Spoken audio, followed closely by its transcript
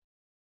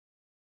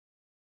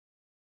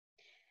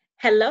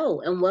Hello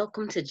and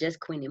welcome to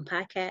Just Queening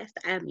Podcast.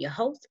 I am your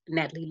host,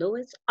 Natalie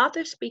Lewis,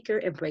 author, speaker,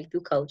 and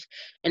breakthrough coach.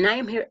 And I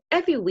am here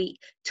every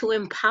week to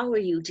empower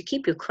you to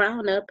keep your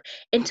crown up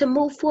and to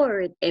move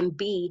forward and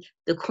be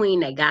the queen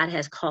that God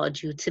has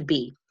called you to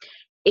be.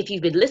 If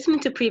you've been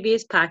listening to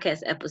previous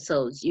podcast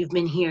episodes, you've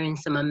been hearing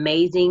some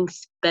amazing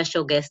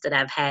special guests that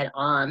I've had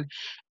on.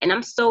 And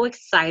I'm so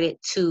excited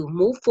to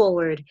move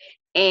forward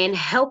and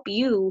help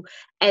you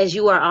as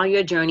you are on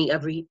your journey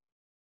of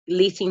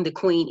releasing the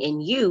queen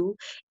in you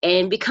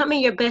and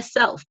becoming your best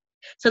self.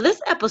 So, this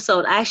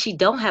episode, I actually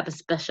don't have a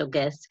special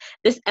guest.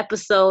 This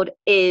episode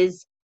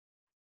is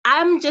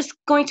I'm just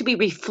going to be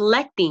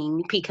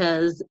reflecting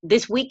because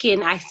this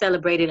weekend I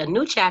celebrated a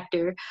new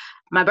chapter.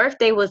 My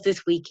birthday was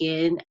this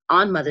weekend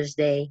on Mother's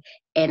Day,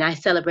 and I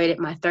celebrated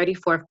my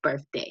 34th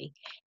birthday.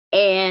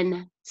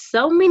 And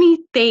so many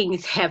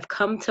things have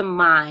come to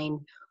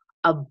mind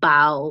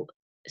about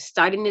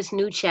starting this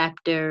new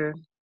chapter,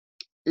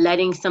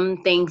 letting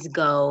some things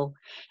go,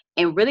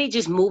 and really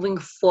just moving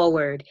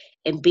forward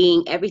and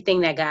being everything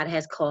that God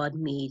has called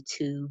me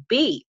to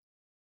be.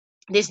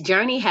 This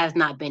journey has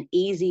not been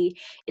easy,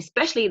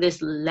 especially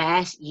this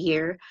last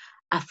year.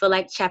 I feel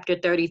like chapter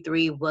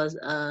 33 was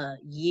a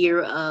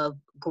year of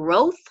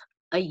growth,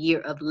 a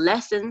year of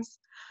lessons,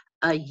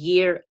 a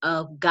year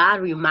of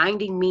God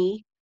reminding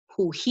me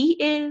who He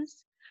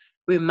is,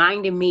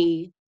 reminding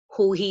me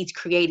who He's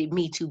created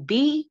me to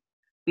be,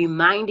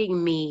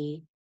 reminding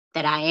me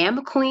that I am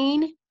a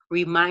queen,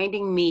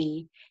 reminding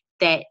me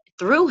that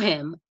through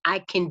Him I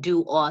can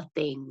do all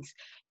things.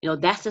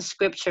 That's a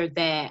scripture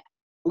that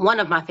one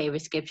of my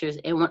favorite scriptures,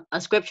 and a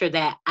scripture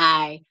that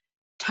I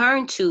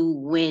turn to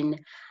when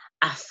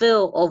I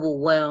feel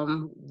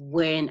overwhelmed,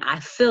 when I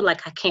feel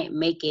like I can't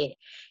make it.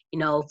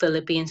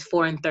 Philippians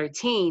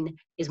 4:13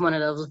 is one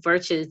of those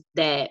verses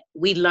that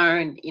we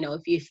learn.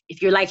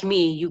 If you're like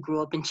me, you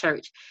grew up in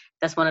church.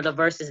 That's one of the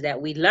verses that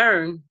we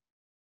learn.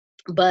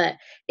 But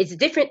it's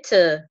different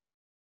to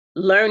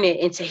learn it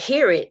and to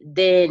hear it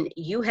than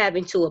you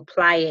having to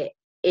apply it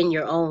in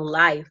your own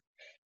life.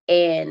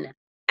 And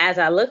as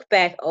I look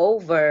back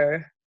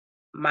over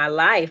my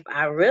life,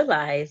 I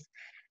realize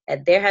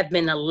that there have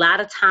been a lot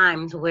of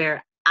times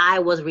where I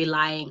was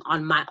relying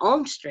on my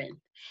own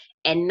strength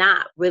and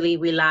not really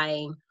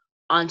relying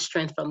on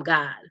strength from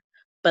God.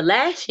 But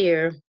last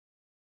year,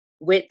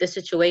 with the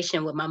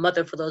situation with my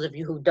mother, for those of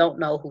you who don't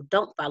know, who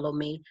don't follow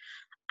me,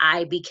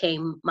 I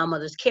became my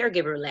mother's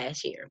caregiver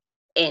last year.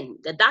 And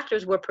the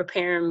doctors were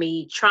preparing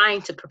me,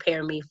 trying to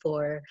prepare me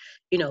for,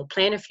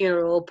 plan a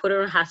funeral, put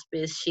her in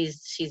hospice.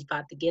 She's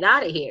about to get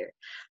out of here.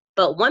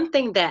 But one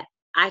thing that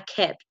I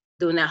kept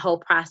during that whole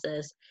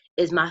process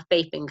is my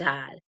faith in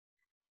God.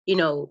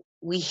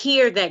 We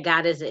hear that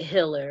God is a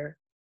healer,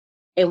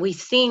 and we've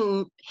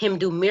seen Him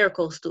do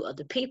miracles through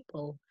other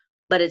people,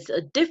 but it's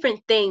a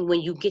different thing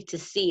when you get to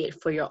see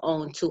it for your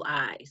own two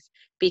eyes.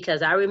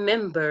 Because I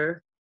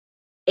remember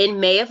in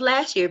May of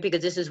last year,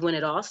 because this is when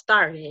it all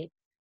started,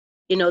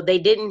 they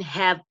didn't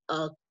have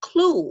a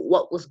clue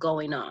what was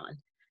going on.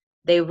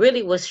 They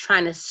really was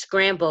trying to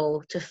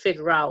scramble to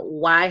figure out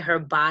why her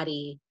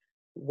body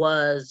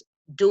was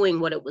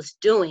doing what it was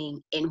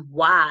doing and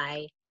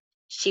why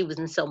she was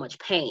in so much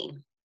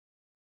pain.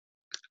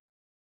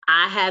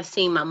 I have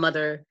seen my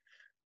mother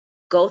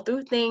go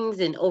through things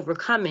and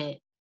overcome it,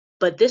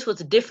 but this was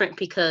different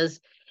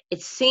because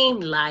it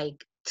seemed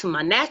like to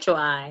my natural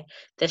eye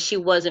that she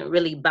wasn't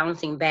really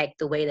bouncing back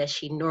the way that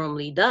she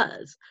normally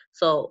does.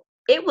 So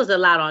it was a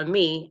lot on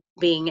me,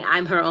 being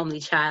I'm her only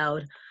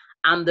child.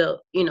 I'm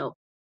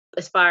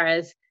as far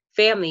as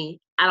family,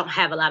 I don't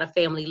have a lot of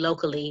family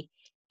locally.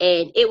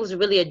 And it was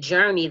really a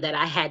journey that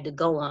I had to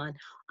go on.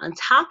 On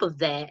top of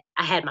that,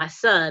 I had my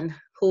son,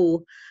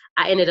 who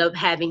I ended up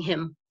having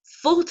him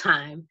full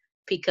time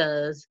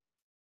because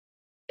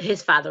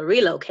his father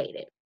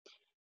relocated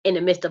in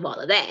the midst of all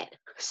of that.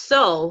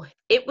 So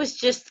it was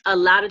just a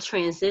lot of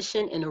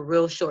transition in a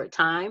real short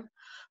time.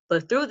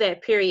 But through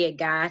that period,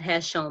 God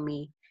has shown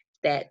me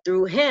that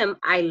through Him,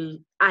 I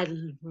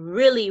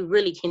really,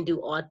 really can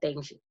do all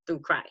things through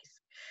Christ.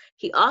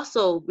 He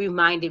also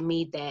reminded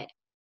me that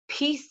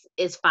peace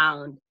is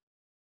found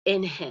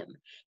in Him.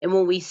 And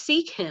when we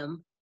seek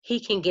Him, He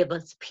can give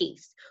us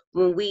peace.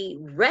 When we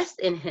rest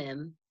in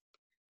Him,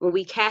 when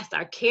we cast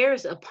our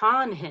cares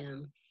upon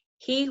Him,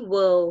 He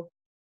will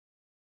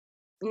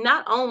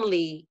not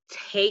only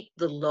take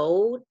the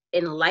load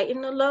and lighten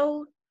the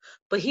load,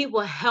 but He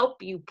will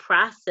help you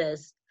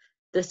process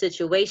the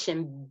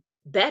situation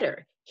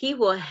better. He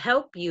will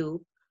help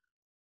you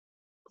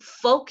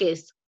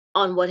focus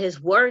on what His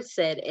word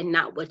said and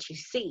not what you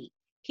see.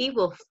 He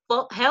will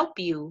help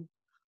you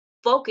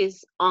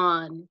focus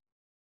on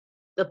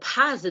the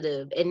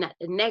positive and not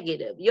the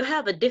negative. You'll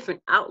have a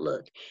different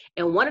outlook.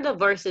 And one of the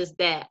verses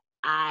that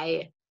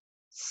I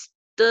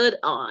stood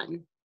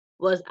on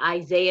was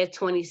Isaiah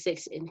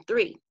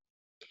 26:3,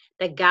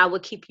 that God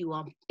would keep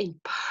you in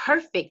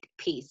perfect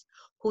peace,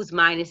 whose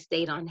mind is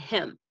stayed on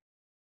Him.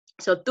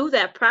 So through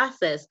that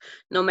process,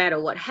 no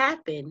matter what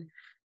happened,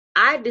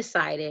 I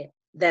decided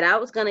that I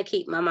was going to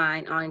keep my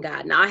mind on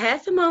God. Now, I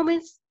had some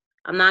moments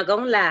I'm not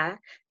gonna lie.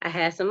 I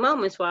had some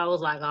moments where I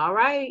was like, all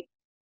right,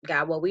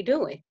 God, what we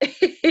doing?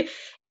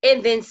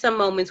 And then some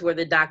moments where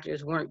the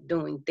doctors weren't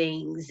doing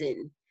things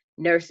and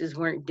nurses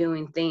weren't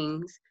doing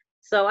things.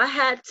 So I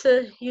had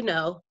to,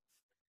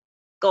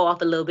 go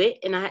off a little bit,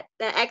 and I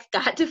asked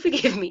God to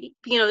forgive me.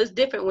 It's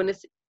different when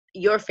it's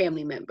your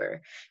family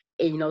member,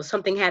 and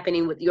something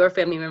happening with your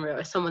family member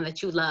or someone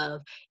that you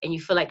love, and you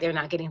feel like they're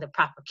not getting the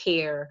proper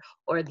care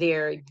or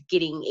they're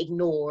getting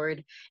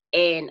ignored.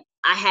 And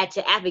I had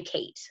to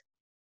advocate.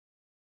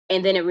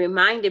 And then it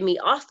reminded me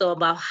also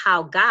about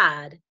how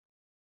God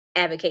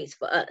advocates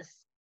for us,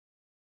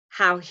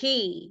 how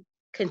He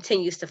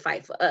continues to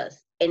fight for us.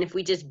 And if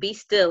we just be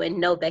still and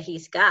know that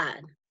He's God,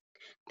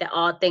 that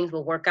all things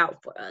will work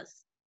out for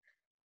us.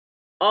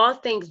 All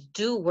things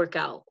do work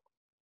out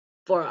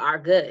for our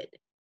good,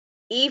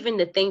 even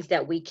the things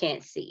that we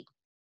can't see,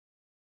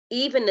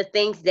 even the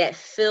things that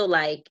feel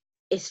like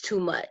it's too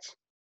much,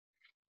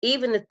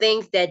 even the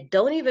things that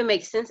don't even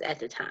make sense at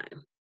the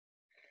time.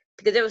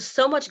 Because there was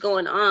so much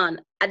going on,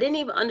 I didn't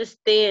even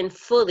understand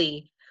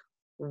fully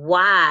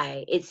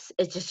why. It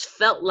just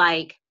felt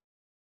like,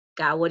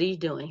 God, what are you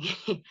doing?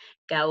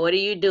 God, what are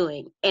you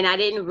doing? And I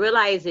didn't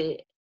realize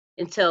it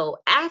until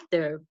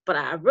after, but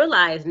I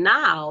realized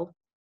now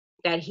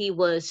that He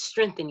was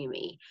strengthening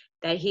me,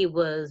 that He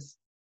was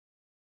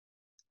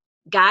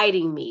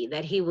guiding me,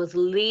 that He was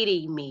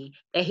leading me,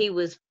 that He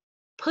was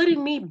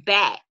putting me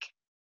back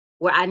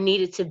where I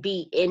needed to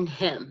be in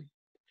Him.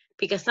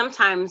 Because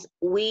sometimes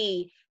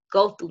we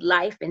go through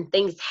life and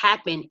things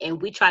happen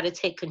and we try to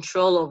take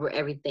control over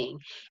everything.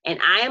 And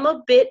I am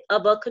a bit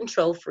of a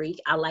control freak.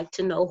 I like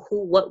to know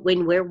who, what,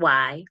 when, where,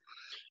 why.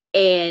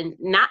 And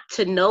not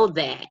to know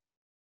that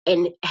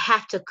and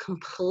have to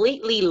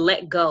completely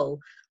let go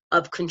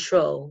of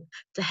control,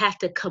 to have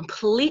to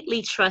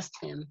completely trust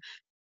Him,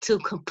 to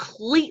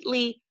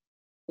completely,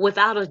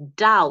 without a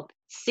doubt,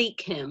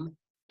 seek Him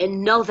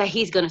and know that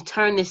He's going to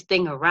turn this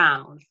thing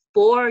around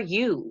for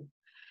you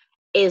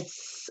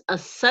is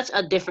such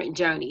a different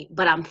journey,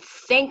 but I'm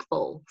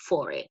thankful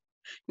for it.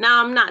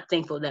 Now, I'm not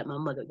thankful that my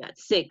mother got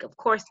sick, of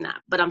course not,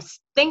 but I'm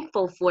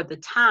thankful for the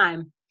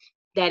time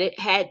that it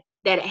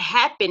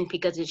happened,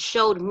 because it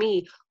showed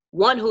me,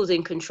 one, who's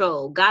in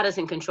control. God is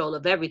in control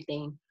of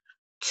everything.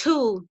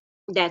 Two,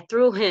 that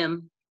through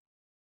Him,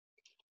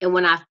 and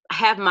when I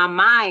have my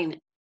mind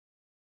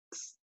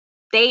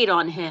stayed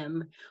on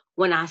Him,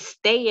 when I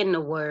stay in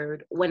the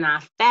Word, when I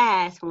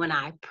fast, when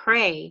I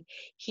pray,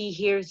 He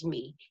hears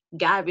me.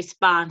 God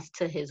responds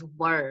to His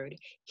Word.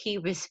 He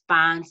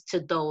responds to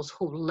those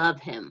who love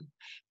Him.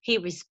 He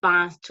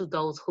responds to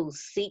those who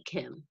seek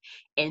Him.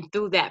 And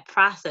through that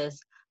process,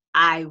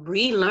 I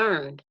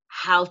relearned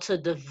how to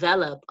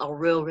develop a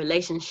real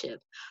relationship,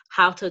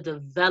 how to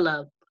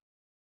develop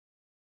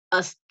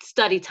a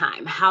study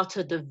time, how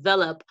to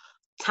develop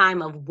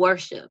time of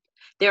worship.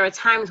 There are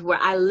times where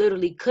I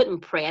literally couldn't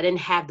pray. I didn't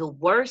have the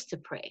words to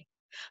pray,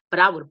 but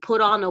I would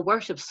put on a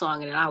worship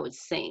song and I would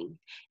sing.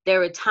 There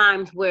were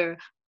times where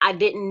I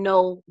didn't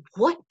know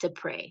what to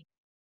pray,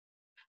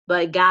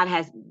 but God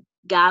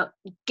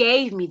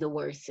gave me the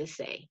words to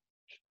say.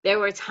 There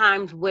were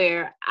times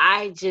where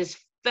I just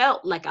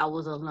felt like I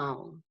was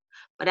alone,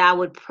 but I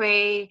would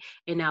pray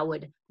and I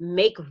would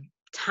make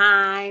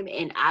time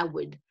and I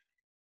would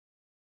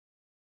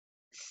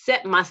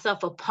set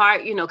myself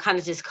apart, kind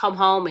of just come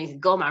home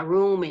and go in my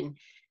room and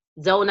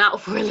zone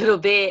out for a little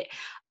bit.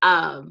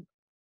 Um,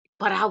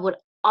 but I would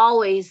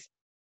always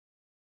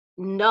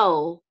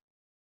know,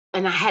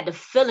 and I had the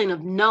feeling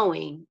of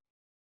knowing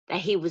that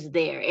He was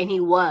there, and He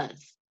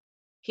was.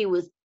 He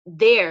was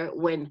there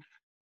when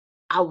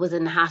I was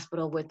in the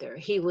hospital with her.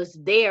 He was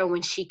there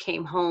when she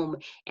came home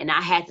and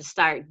I had to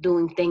start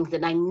doing things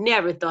that I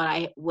never thought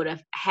I would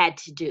have had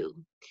to do.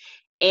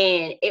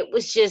 And it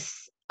was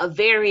just a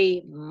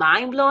very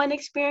mind-blowing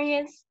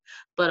experience,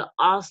 but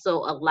also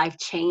a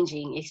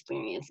life-changing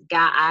experience.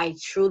 God, I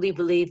truly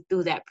believe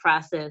through that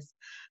process,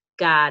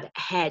 God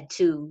had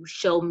to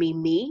show me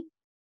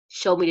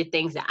the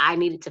things that I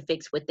needed to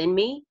fix within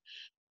me,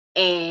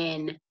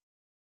 and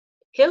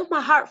heal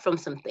my heart from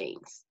some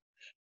things.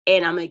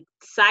 And I'm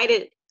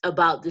excited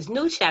about this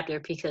new chapter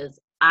because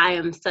I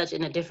am such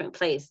in a different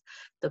place.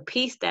 The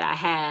peace that I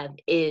have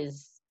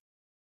is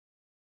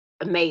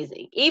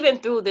amazing. Even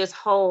through this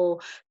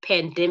whole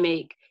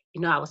pandemic,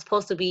 I was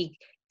supposed to be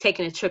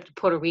taking a trip to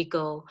Puerto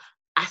Rico.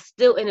 I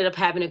still ended up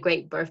having a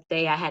great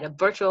birthday. I had a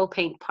virtual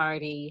paint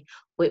party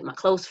with my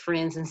close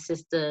friends and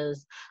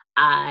sisters.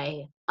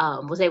 I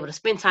was able to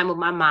spend time with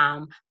my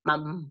mom.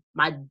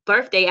 My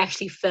birthday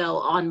actually fell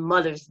on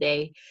Mother's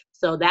Day.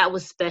 So that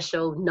was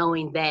special,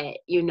 knowing that,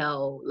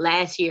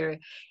 last year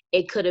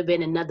it could have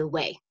been another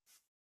way.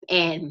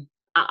 And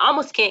I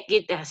almost can't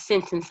get that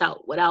sentence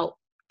out without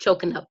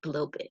choking up a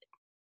little bit,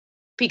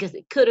 because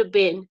it could have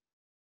been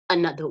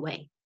another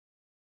way.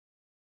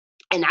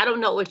 And I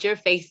don't know what you're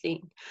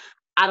facing.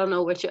 I don't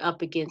know what you're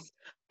up against.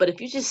 But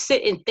if you just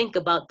sit and think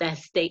about that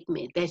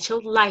statement, that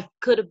your life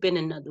could have been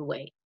another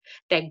way,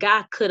 that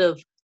God could have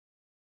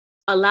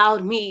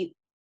allowed me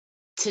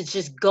to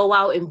just go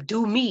out and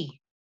do me,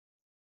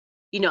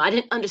 I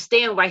didn't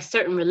understand why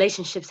certain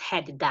relationships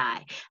had to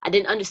die. I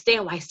didn't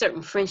understand why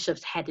certain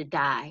friendships had to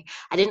die.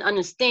 I didn't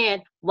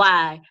understand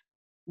why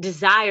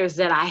desires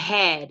that I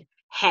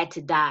had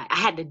to die. I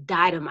had to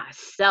die to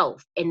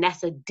myself. And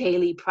that's a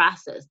daily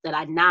process that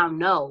I now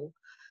know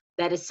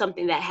that is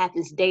something that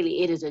happens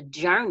daily. It is a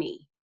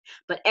journey.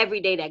 But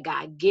every day that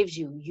God gives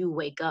you, you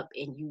wake up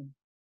and you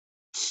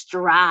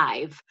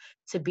strive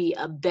to be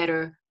a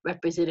better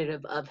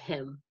representative of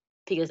Him,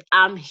 because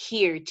I'm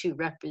here to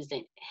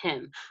represent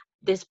Him.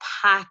 This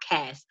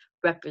podcast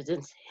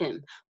represents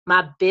Him.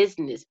 My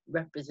business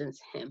represents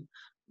Him.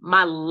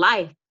 My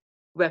life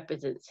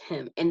represents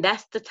Him. And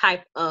that's the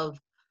type of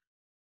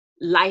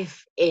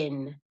life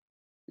and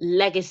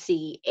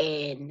legacy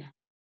and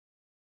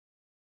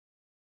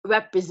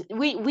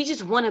we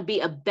just want to be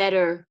a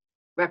better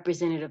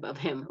representative of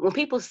Him. When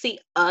people see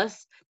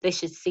us, they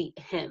should see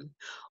Him.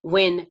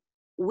 When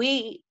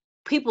we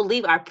people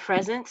leave our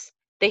presence,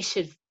 they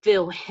should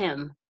feel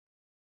Him.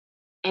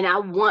 And I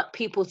want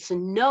people to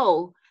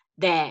know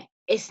that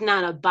it's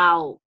not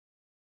about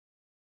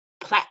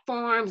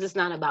platforms, it's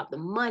not about the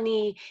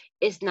money,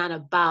 it's not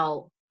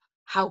about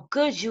how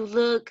good you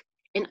look,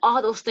 and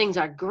all those things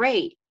are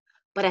great.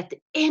 But at the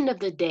end of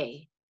the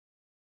day,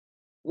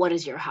 what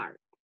is your heart?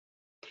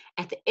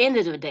 At the end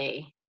of the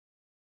day,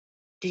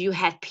 do you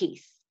have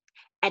peace?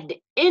 At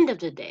the end of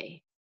the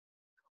day,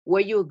 were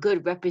you a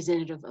good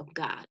representative of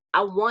God?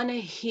 I want to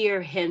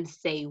hear Him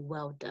say,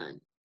 well done.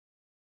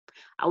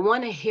 I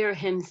want to hear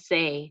Him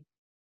say,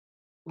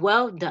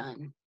 well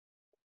done,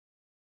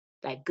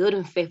 that good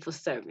and faithful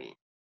servant.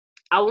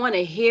 I want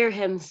to hear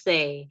Him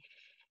say,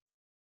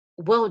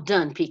 well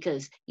done,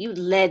 because you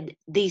led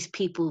these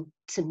people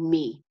to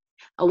me.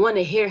 I want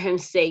to hear Him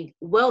say,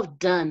 well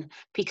done,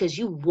 because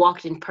you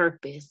walked in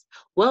purpose.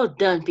 Well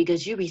done,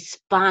 because you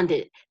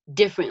responded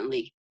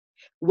differently.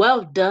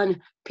 Well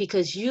done,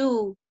 because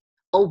you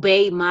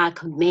obeyed my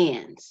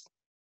commands.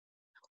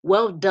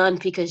 Well done,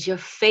 because your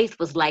faith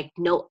was like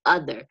no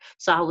other.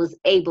 So I was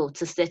able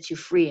to set you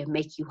free and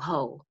make you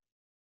whole.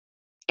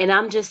 And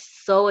I'm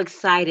just so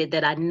excited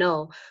that I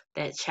know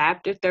that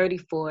chapter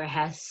 34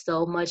 has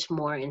so much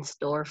more in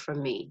store for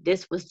me.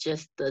 This was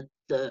just the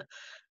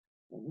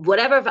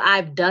whatever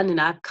I've done and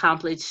I've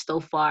accomplished so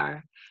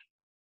far.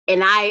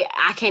 And I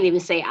can't even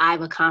say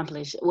I've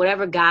accomplished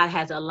whatever God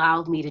has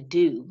allowed me to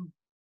do.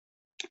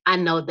 I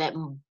know that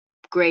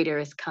greater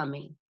is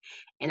coming,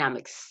 and I'm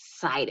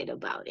excited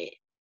about it.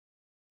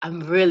 I'm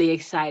really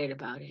excited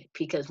about it,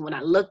 because when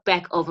I look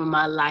back over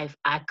my life,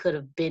 I could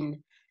have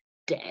been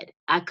dead.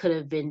 I could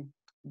have been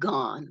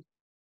gone.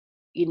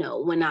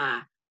 When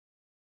I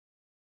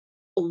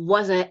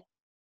wasn't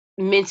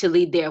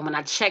mentally there, when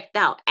I checked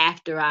out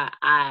after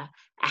I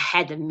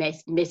had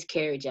the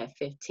miscarriage at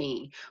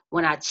 15,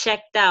 when I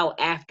checked out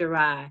after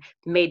I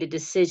made a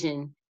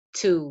decision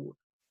to,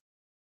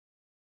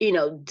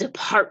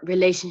 depart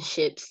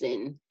relationships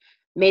and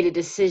made a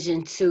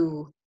decision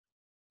to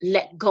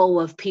let go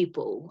of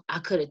people. I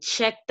could have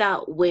checked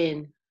out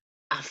when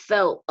I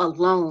felt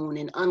alone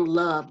and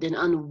unloved and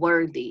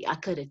unworthy. I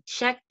could have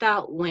checked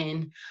out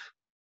when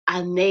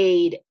I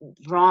made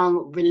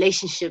wrong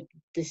relationship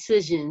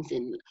decisions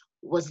and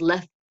was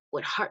left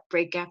with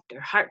heartbreak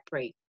after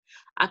heartbreak.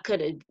 I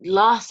could have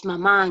lost my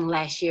mind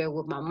last year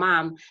with my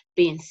mom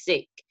being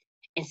sick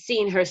and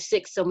seeing her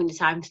sick so many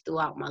times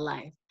throughout my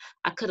life.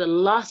 I could have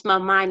lost my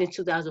mind in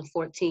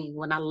 2014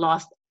 when I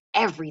lost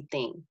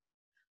everything.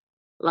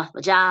 Lost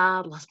my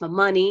job, lost my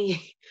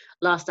money,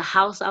 lost the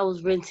house I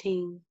was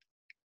renting,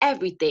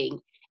 everything.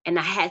 And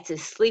I had to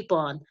sleep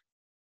on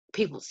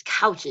people's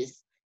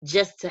couches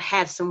just to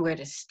have somewhere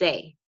to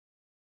stay.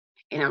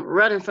 And I'm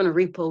running from the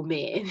repo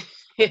man.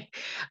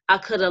 I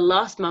could have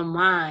lost my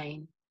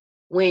mind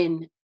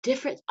when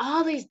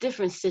all these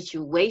different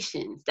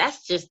situations. That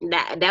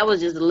was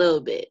just a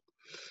little bit.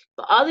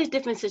 But all these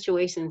different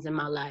situations in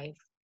my life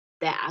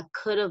that I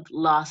could have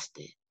lost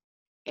it,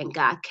 and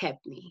God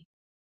kept me.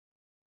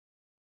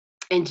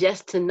 And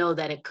just to know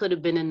that it could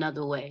have been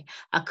another way.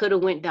 I could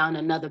have went down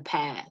another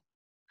path.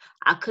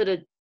 I could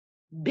have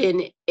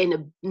been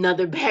in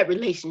another bad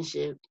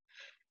relationship.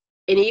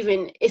 And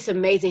even it's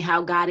amazing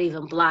how God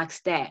even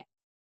blocks that.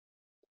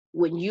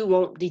 When you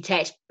won't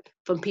detach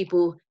from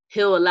people,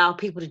 He'll allow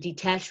people to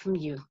detach from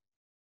you.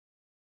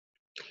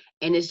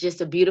 And it's just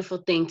a beautiful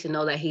thing to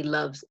know that He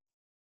loves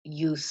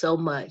you so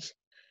much,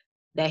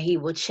 that He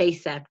will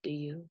chase after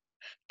you,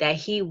 that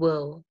He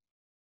will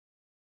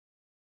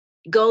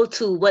go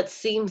to what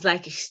seems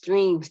like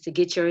extremes to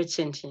get your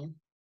attention.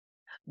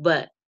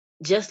 But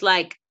just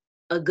like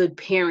a good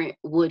parent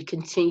would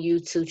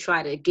continue to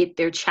try to get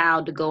their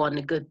child to go on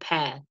the good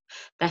path,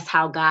 that's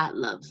how God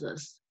loves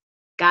us.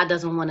 God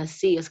doesn't want to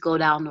see us go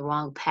down the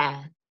wrong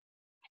path.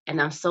 And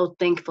I'm so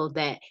thankful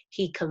that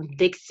He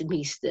convicts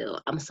me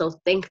still. I'm so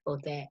thankful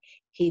that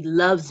He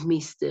loves me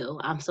still.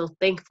 I'm so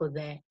thankful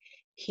that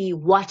He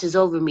watches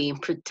over me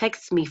and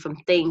protects me from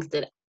things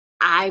that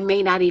I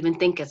may not even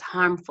think is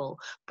harmful,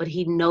 but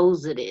He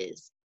knows it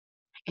is.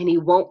 And He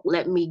won't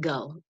let me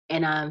go.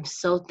 And I'm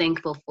so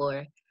thankful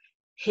for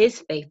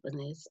His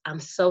faithfulness. I'm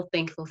so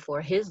thankful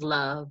for His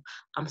love.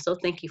 I'm so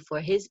thankful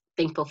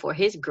for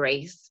His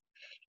grace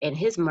and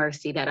His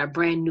mercy that are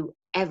brand new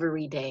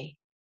every day.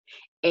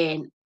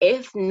 And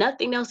if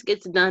nothing else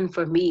gets done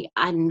for me,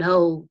 I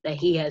know that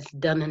He has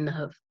done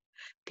enough,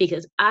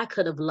 because I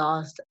could have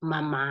lost my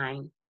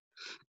mind.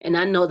 And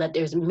I know that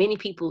there's many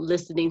people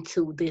listening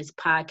to this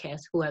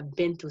podcast who have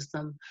been through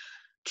some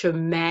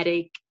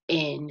traumatic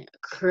and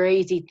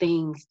crazy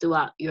things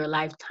throughout your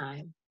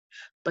lifetime.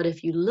 But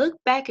if you look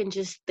back and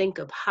just think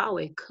of how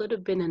it could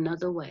have been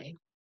another way,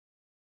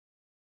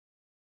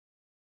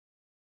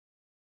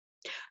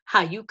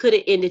 how you could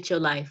have ended your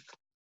life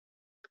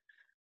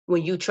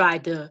when you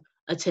tried to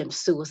attempt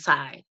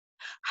suicide,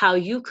 how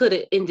you could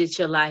have ended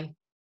your life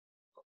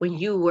when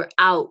you were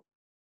out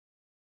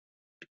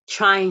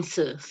trying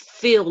to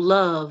feel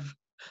love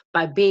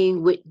by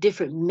being with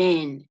different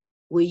men,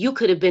 where you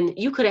could have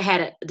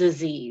had a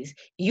disease,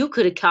 you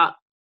could have caught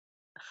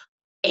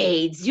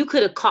AIDS, you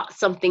could have caught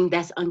something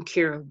that's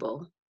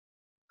uncurable.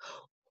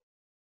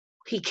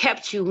 He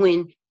kept you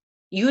when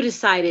you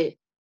decided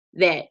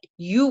that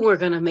you were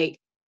going to make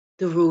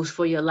the rules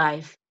for your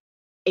life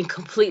and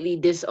completely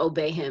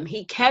disobey him.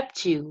 He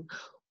kept you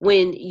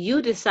when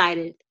you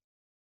decided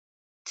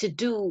to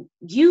do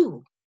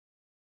you.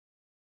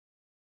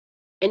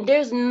 And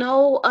there's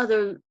no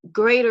other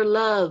greater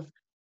love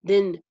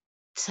than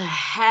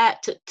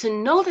to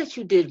know that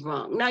you did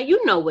wrong. Now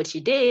you know what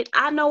you did.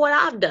 I know what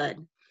I've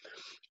done.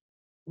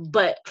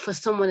 But for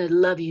someone to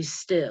love you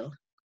still,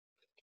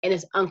 and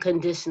it's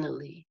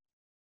unconditionally.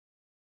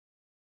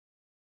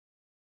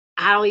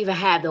 I don't even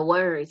have the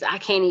words. I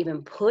can't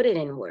even put it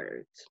in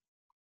words.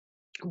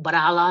 But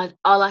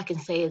all I can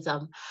say is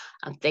I'm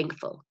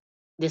thankful.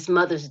 This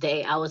Mother's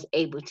Day, I was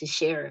able to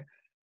share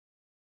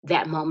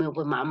that moment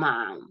with my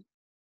mom,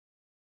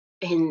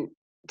 and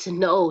to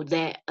know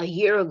that a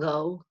year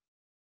ago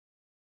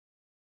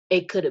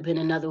it could have been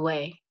another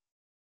way.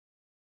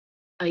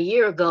 A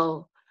year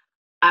ago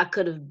I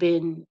could have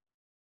been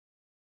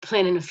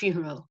planning a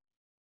funeral.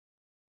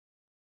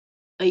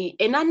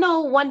 And I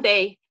know one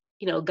day,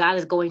 God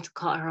is going to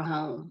call her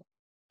home,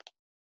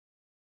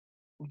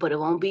 but it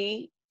won't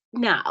be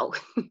now.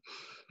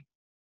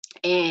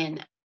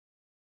 And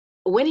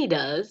when he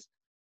does,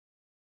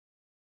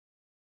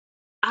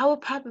 I will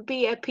probably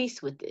be at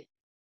peace with it.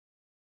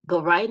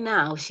 But right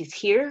now, she's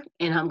here,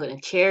 and I'm going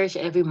to cherish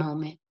every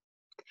moment.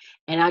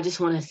 And I just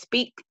want to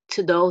speak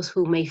to those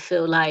who may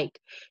feel like,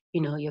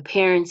 your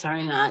parents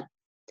are not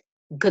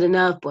good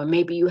enough, or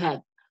maybe you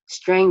have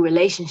strained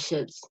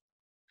relationships.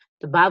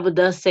 The Bible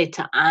does say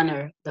to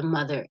honor the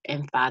mother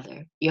and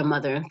father, your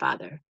mother and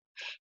father.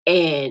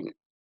 And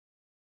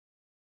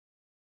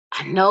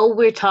I know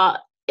we're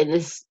taught in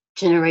this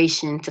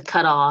generation to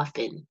cut off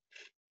and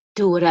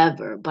do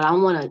whatever, but I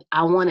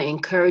want to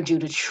encourage you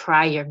to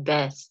try your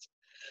best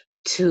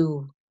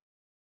to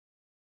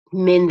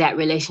mend that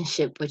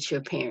relationship with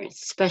your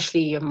parents,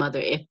 especially your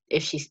mother,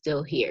 if she's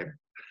still here,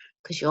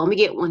 because you only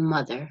get one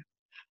mother.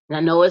 And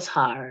I know it's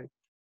hard,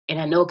 and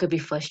I know it could be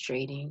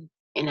frustrating,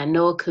 and I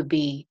know it could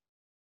be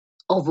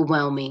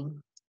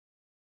overwhelming.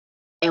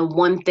 And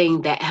one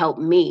thing that helped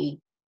me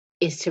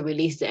is to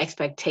release the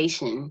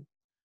expectation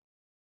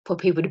for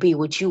people to be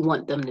what you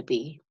want them to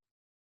be.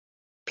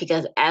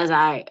 Because as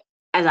I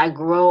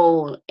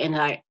grow, and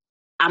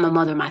I'm a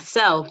mother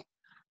myself,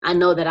 I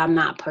know that I'm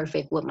not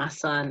perfect with my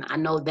son. I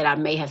know that I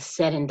may have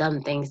said and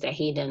done things that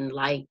he didn't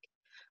like,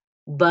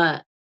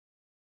 but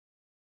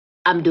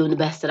I'm doing the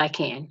best that I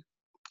can.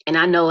 And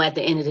I know at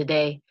the end of the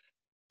day,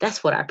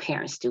 that's what our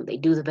parents do. They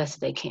do the best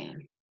that they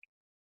can.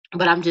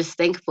 But I'm just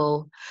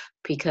thankful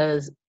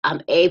because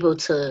I'm able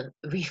to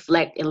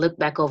reflect and look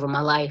back over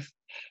my life.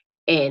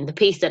 And the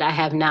peace that I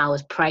have now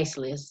is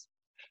priceless.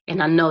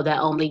 And I know that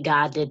only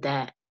God did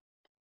that.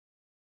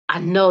 I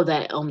know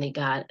that only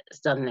God has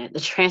done that. The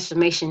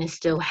transformation is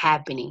still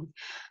happening.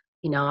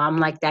 I'm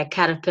like that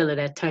caterpillar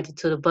that turned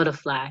into the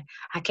butterfly.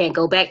 I can't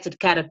go back to the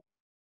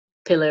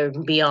caterpillar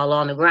and be all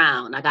on the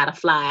ground. I gotta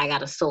fly, I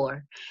gotta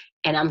soar.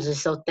 And I'm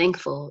just so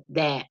thankful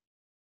that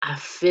I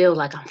feel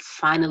like I'm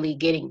finally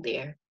getting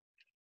there.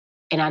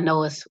 And I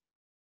know it's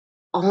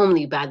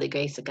only by the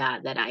grace of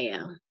God that I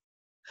am.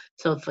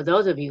 So for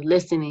those of you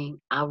listening,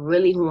 I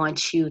really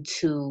want you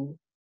to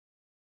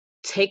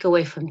take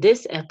away from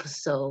this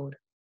episode,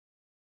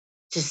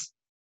 just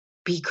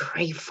be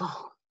grateful.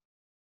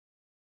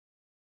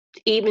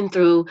 Even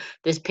through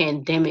this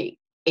pandemic,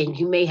 and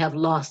you may have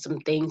lost some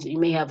things, you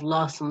may have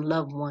lost some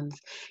loved ones,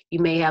 you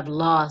may have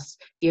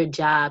lost your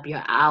job,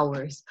 your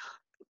hours.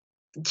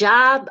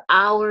 Job,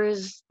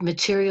 hours,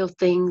 material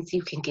things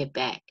you can get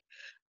back.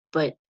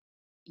 But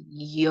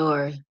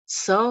your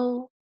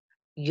soul,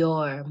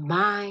 your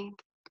mind,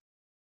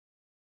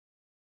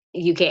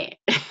 you can't.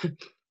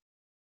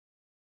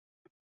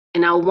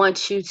 And I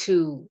want you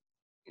to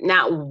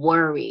not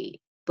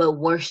worry, but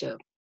worship,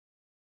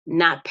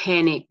 not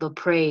panic, but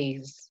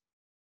praise,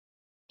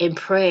 and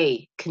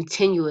pray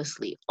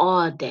continuously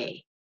all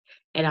day.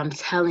 And I'm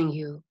telling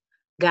you,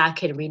 God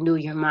can renew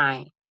your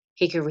mind.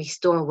 He can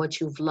restore what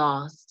you've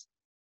lost.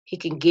 He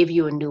can give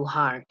you a new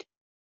heart.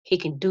 He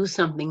can do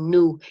something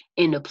new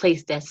in a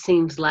place that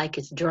seems like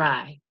it's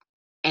dry.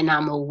 And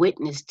I'm a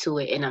witness to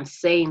it. And I'm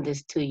saying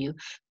this to you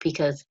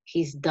because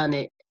he's done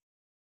it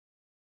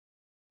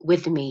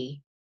with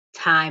me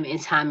time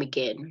and time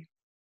again.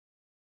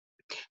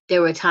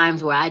 There were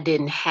times where I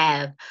didn't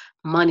have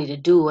money to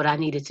do what I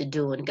needed to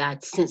do, and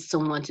God sent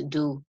someone to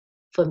do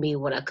for me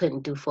what I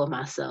couldn't do for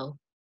myself.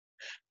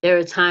 There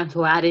are times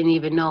where I didn't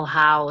even know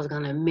how I was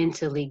going to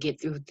mentally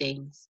get through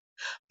things,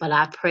 but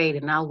I prayed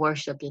and I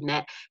worshiped, and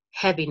that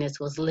heaviness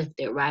was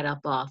lifted right up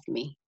off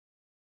me.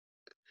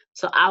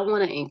 So I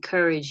want to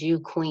encourage you,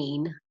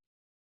 Queen,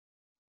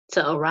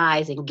 to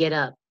arise and get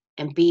up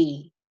and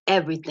be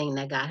everything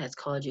that God has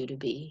called you to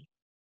be.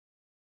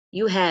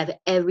 You have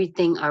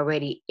everything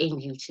already in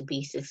you to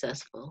be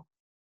successful.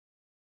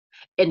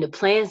 And the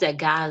plans that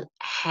God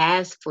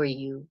has for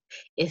you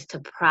is to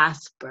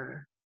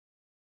prosper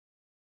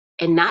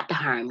and not to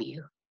harm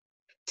you,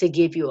 to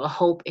give you a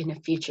hope in the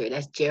future.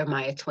 That's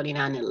Jeremiah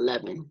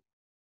 29:11.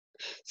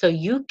 So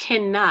you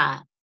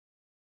cannot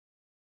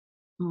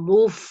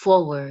move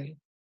forward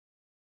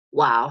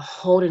while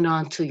holding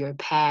on to your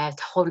past,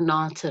 holding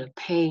on to the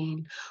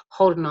pain,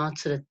 holding on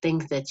to the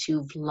things that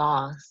you've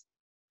lost.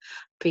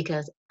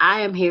 Because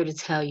I am here to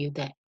tell you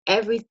that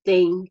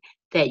everything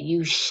that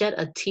you shed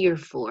a tear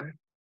for,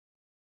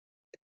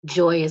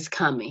 joy is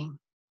coming.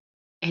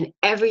 And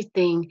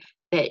everything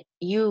that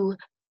you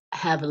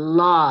have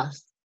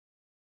lost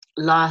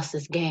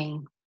is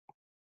gain.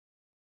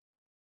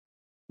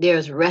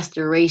 There's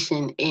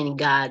restoration in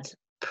God's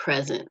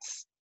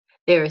presence.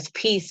 There is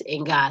peace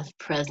in God's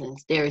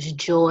presence. There is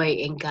joy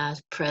in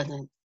God's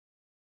presence.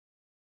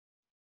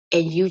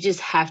 And you just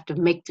have to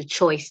make the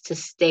choice to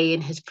stay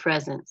in his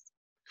presence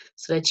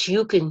so that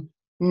you can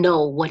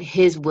know what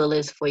his will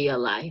is for your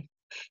life.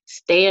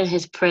 Stay in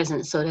his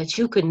presence so that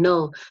you can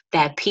know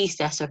that peace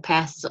that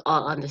surpasses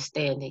all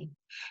understanding.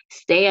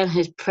 Stay in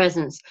his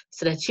presence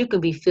so that you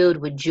can be filled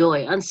with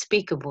joy,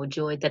 unspeakable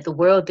joy that the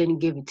world didn't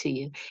give it to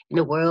you and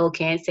the world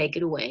can't take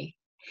it away.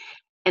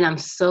 And I'm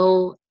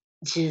so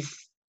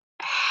just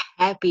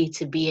happy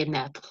to be in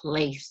that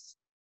place.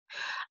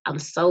 I'm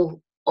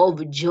so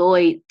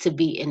overjoyed to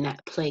be in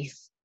that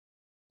place.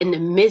 In the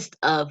midst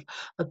of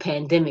a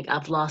pandemic,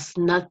 I've lost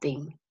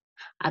nothing.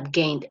 I've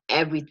gained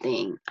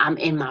everything. I'm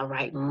in my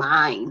right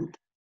mind.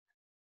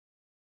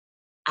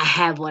 I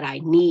have what I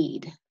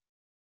need.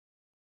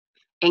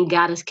 And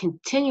God is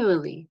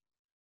continually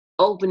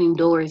opening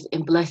doors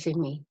and blessing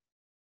me.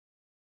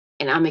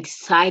 And I'm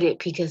excited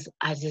because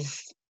I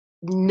just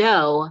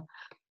know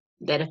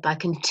that if I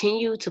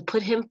continue to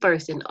put him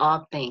first in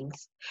all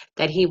things,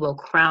 that he will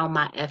crown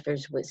my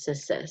efforts with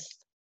success.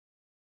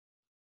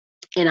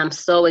 And I'm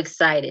so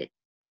excited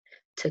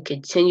to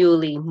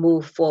continually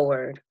move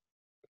forward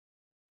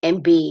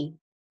and be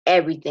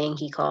everything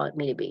he called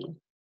me to be.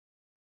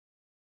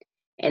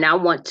 And I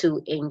want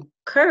to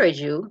encourage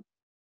you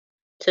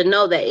to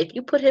know that if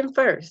you put him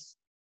first,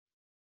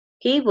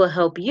 he will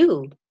help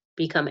you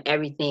become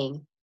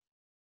everything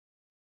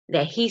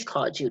that he's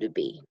called you to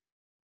be.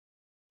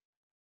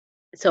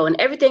 So in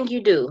everything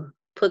you do,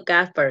 put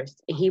God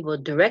first, and he will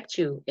direct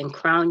you and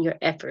crown your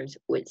efforts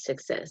with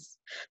success.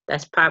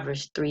 That's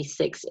Proverbs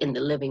 3:6 in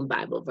the Living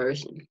Bible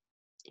version.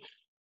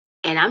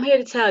 And I'm here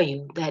to tell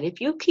you that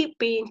if you keep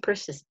being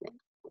persistent,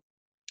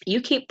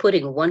 you keep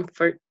putting one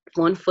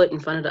foot in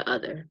front of the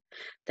other,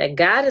 that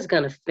God is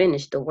going to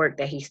finish the work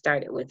that he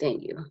started within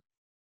you.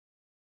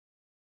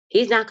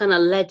 He's not going to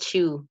let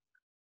you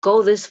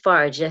go this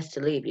far just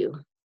to leave you.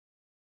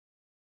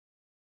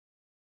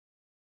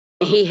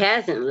 He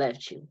hasn't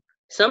left you.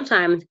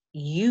 Sometimes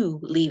you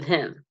leave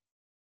him.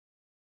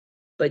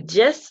 But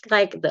just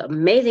like the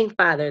amazing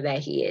father that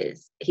he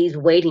is, he's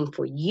waiting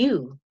for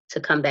you to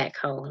come back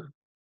home.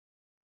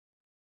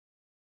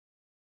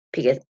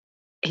 Because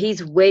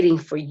he's waiting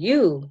for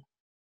you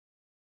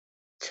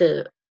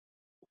to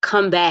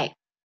come back,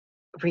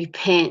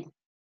 repent,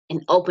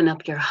 and open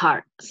up your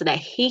heart so that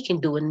he can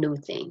do a new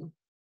thing.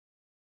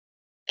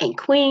 And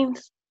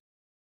Queens,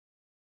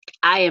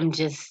 I am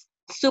just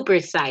super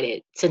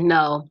excited to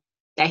know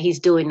that he's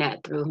doing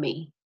that through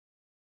me.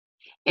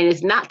 And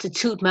it's not to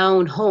toot my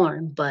own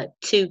horn, but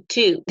toot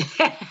toot.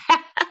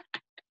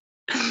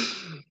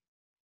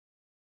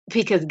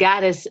 Because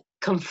God is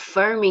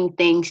confirming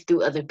things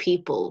through other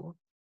people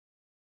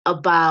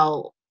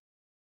about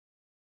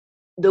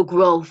the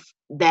growth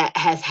that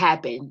has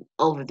happened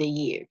over the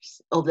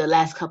years, over the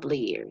last couple of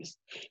years.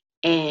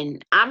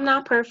 And I'm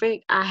not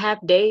perfect. I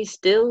have days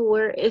still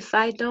where if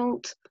I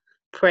don't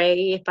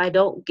pray, if I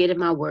don't get in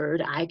my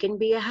word, I can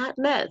be a hot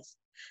mess.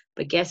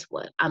 But guess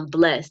what? I'm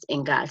blessed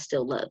and God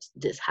still loves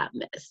this hot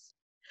mess.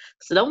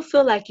 So don't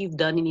feel like you've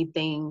done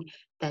anything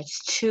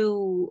that's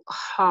too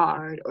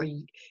hard or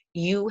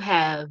you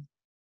have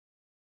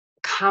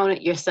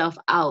counted yourself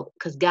out,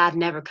 because God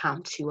never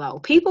counts you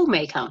out. People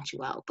may count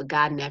you out, but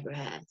God never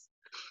has.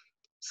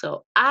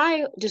 So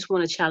I just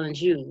want to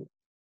challenge you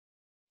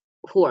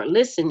who are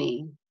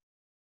listening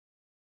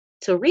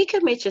to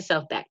recommit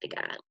yourself back to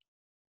God.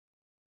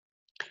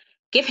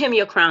 Give him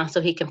your crown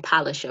so he can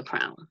polish your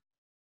crown,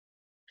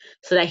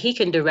 so that he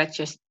can direct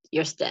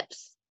your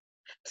steps,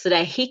 so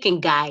that he can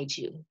guide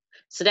you,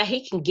 so that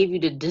he can give you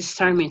the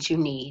discernment you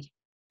need,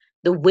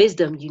 the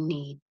wisdom you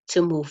need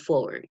to move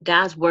forward.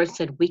 God's word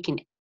said we can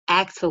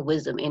ask for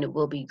wisdom and it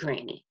will be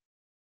granted.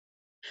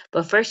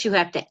 But first you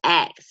have to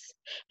ask,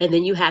 and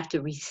then you have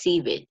to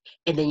receive it,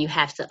 and then you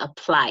have to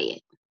apply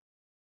it.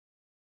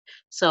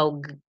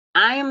 So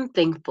I am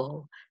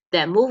thankful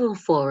that moving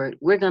forward,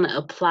 we're going to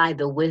apply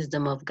the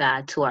wisdom of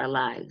God to our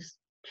lives.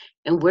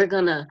 And we're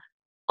going to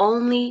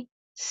only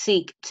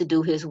seek to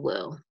do his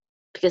will.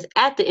 Because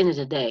at the end of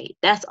the day,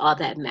 that's all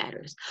that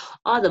matters.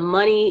 All the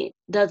money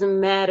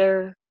doesn't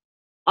matter.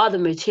 All the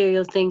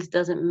material things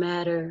doesn't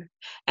matter.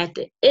 At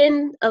the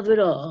end of it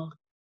all,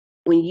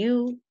 when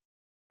you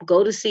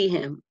go to see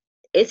him,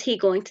 is he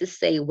going to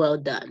say, well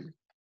done?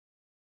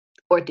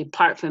 Or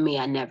depart from me,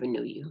 I never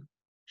knew you.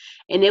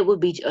 And it would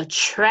be a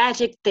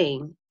tragic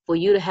thing for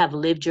you to have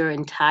lived your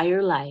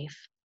entire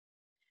life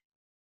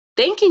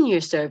thinking you're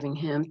serving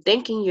him,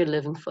 thinking you're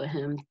living for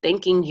him,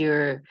 thinking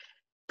you're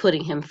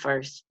putting him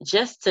first,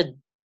 just to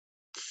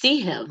see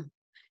him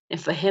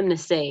and for him to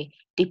say,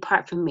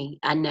 depart from me,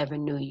 I never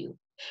knew you.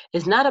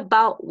 It's not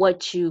about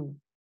what you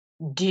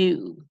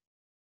do.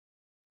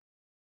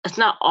 It's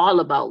not all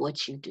about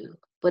what you do,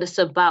 but it's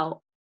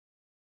about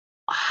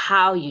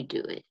how you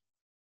do it.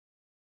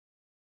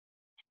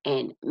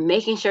 And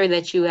making sure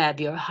that you have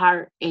your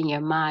heart and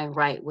your mind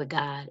right with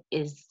God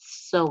is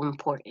so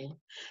important,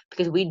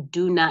 because we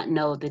do not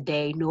know the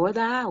day nor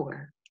the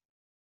hour.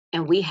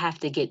 And we have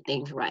to get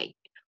things right.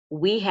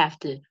 We have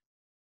to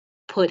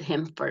put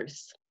him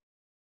first.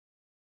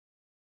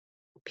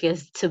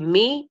 Because to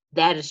me,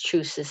 that is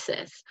true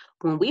success.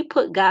 When we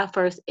put God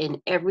first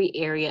in every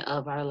area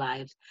of our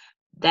lives,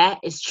 that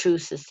is true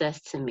success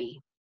to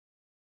me.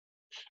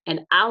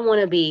 And I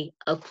want to be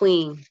a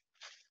queen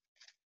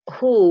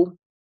who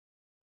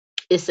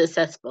is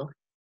successful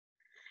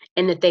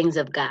in the things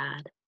of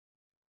God.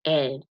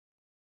 And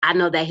I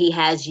know that he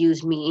has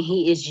used me and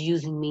he is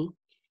using me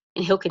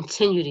and he'll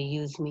continue to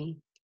use me.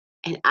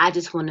 And I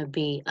just want to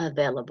be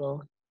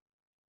available.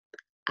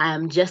 I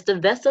am just a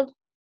vessel.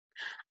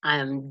 I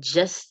am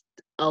just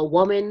a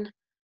woman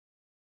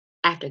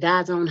after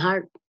God's own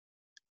heart.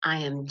 I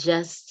am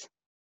just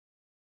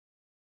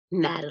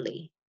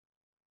Natalie,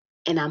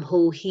 and I'm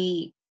who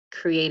he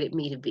created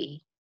me to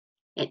be.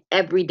 And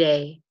every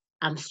day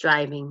I'm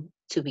striving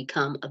to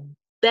become a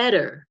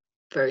better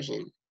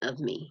version of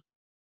me.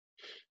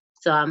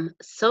 So I'm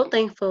so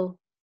thankful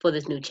for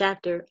this new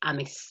chapter. I'm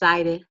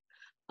excited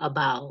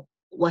about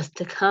what's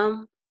to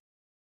come.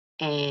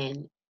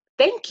 And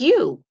thank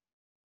you,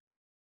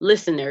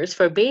 listeners,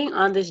 for being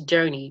on this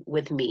journey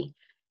with me.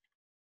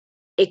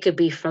 It could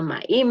be from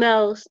my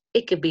emails,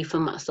 it could be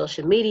from my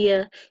social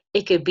media,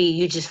 it could be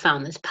you just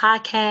found this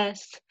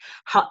podcast.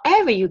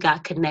 However, you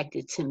got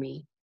connected to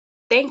me,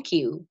 thank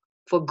you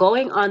for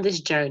going on this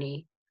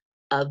journey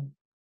of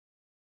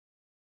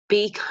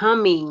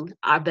becoming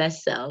our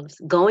best selves,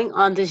 going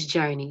on this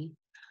journey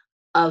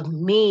of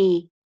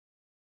me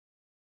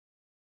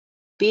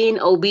being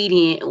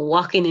obedient and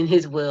walking in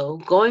his will,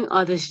 going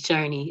on this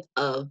journey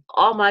of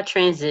all my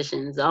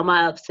transitions, all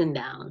my ups and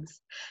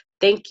downs.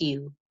 Thank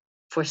you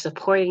for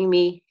supporting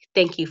me.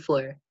 Thank you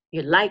for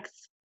your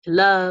likes, your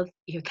love,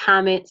 your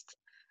comments,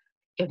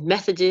 your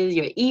messages,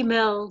 your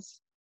emails.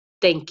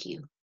 Thank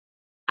you.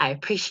 I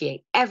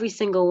appreciate every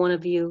single one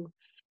of you.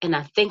 And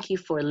I thank you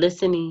for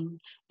listening.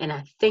 And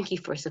I thank you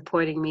for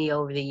supporting me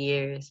over the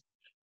years.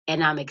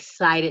 And I'm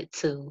excited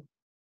to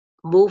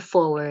move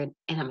forward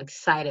and I'm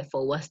excited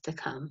for what's to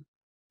come.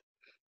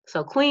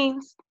 So,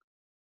 Queens,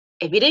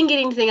 if you didn't get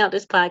anything out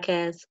this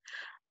podcast,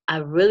 I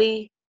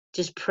really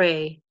just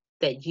pray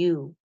that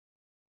you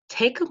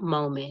take a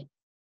moment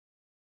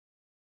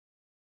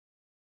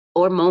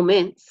or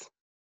moments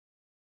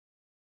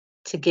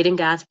to get in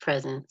God's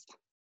presence.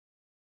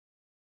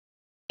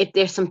 If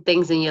there's some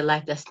things in your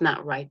life that's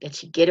not right,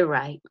 that you get it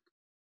right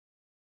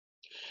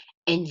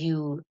and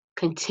you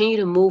continue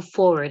to move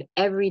forward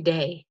every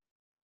day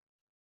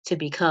to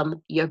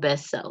become your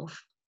best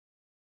self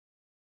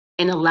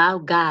and allow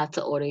God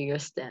to order your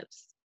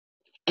steps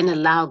and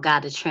allow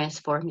God to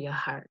transform your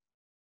heart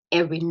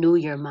and renew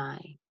your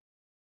mind.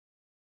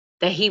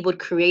 That he would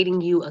create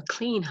in you a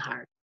clean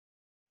heart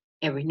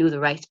and renew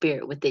the right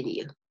spirit within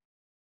you.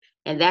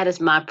 And that is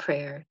my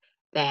prayer,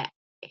 that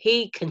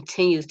he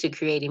continues to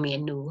create in me a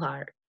new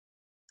heart,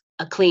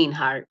 a clean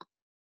heart,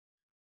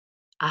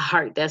 a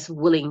heart that's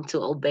willing to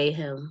obey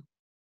him,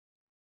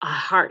 a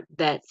heart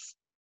that's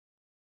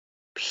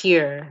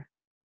pure,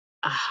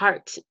 a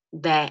heart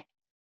that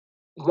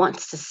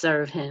wants to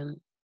serve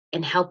him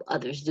and help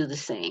others do the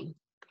same.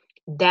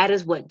 That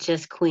is what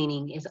Just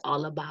Queening is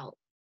all about.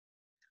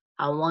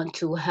 I want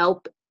to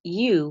help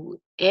you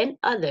and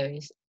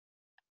others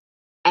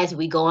as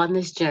we go on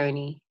this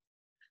journey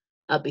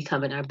of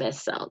becoming our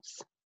best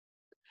selves.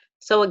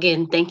 So,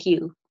 again, thank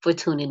you for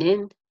tuning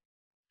in.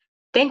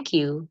 Thank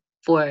you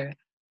for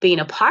being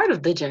a part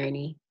of the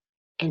journey.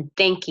 And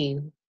thank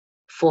you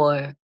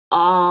for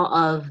all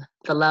of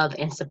the love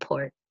and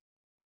support.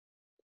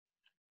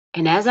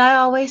 And as I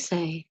always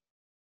say,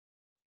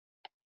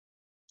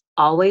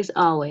 always,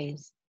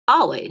 always,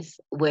 always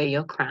wear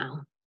your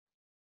crown.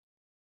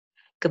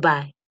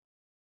 Goodbye.